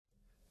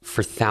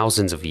For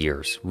thousands of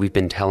years, we've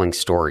been telling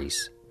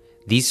stories.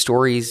 These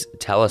stories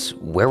tell us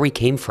where we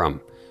came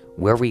from,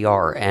 where we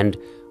are, and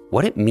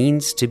what it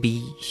means to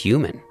be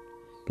human.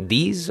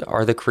 These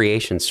are the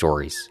creation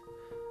stories.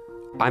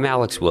 I'm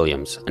Alex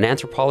Williams, an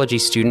anthropology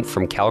student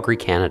from Calgary,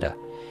 Canada.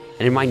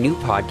 And in my new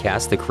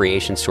podcast, The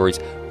Creation Stories,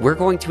 we're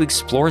going to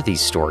explore these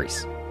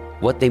stories,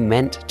 what they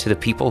meant to the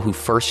people who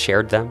first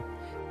shared them,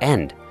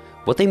 and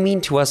what they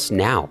mean to us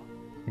now.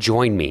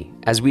 Join me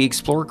as we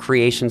explore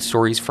creation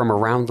stories from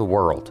around the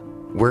world.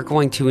 We're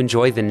going to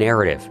enjoy the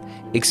narrative,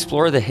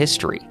 explore the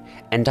history,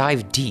 and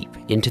dive deep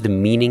into the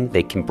meaning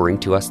they can bring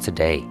to us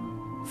today.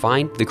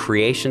 Find the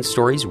creation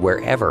stories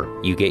wherever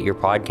you get your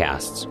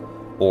podcasts,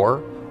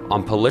 or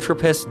on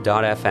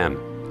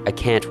polytropist.fm. I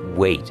can't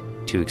wait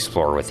to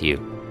explore with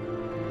you.